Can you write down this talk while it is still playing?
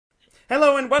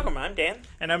Hello and welcome. I'm Dan.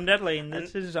 And I'm Dudley, and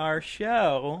this is our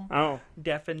show, Oh,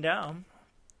 Deaf and Dumb.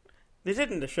 this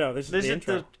isn't the show. This is This the is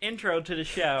intro. the intro to the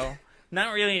show.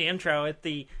 Not really an intro, it's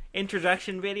the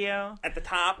introduction video At the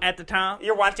top. at the top.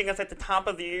 You're watching us at the top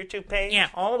of the YouTube page. Yeah,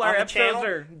 all on our the episodes channel.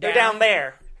 are They're down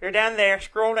there. You're down there.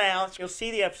 Scroll down. You'll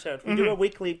see the episodes. We do a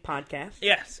weekly podcast.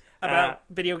 Yes, about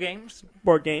video games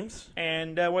Board games.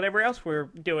 and whatever else we're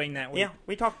doing that week. Yeah,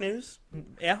 we talk news.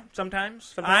 Yeah, sometimes.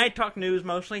 Sometimes. I talk news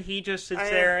mostly. He just sits I,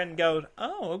 there and goes,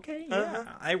 oh, okay, yeah, Uh-huh.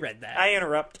 I read that. I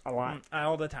interrupt a lot.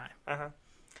 All the time. Uh-huh.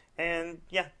 And,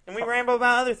 yeah, and we ramble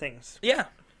about other things. Yeah.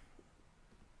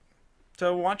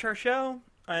 So watch our show,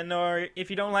 and or if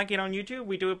you don't like it on YouTube,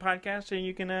 we do a podcast, and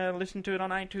you can listen to it on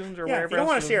iTunes or Yeah, wherever if you don't else.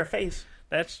 want to see our face.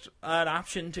 That's an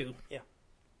option too. Yeah.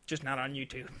 Just not on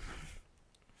YouTube.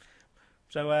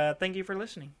 So thank you for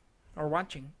listening, or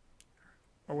watching,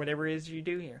 or whatever it is you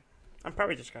do here. I'm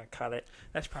probably just going to cut it.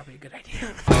 That's probably a good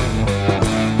idea.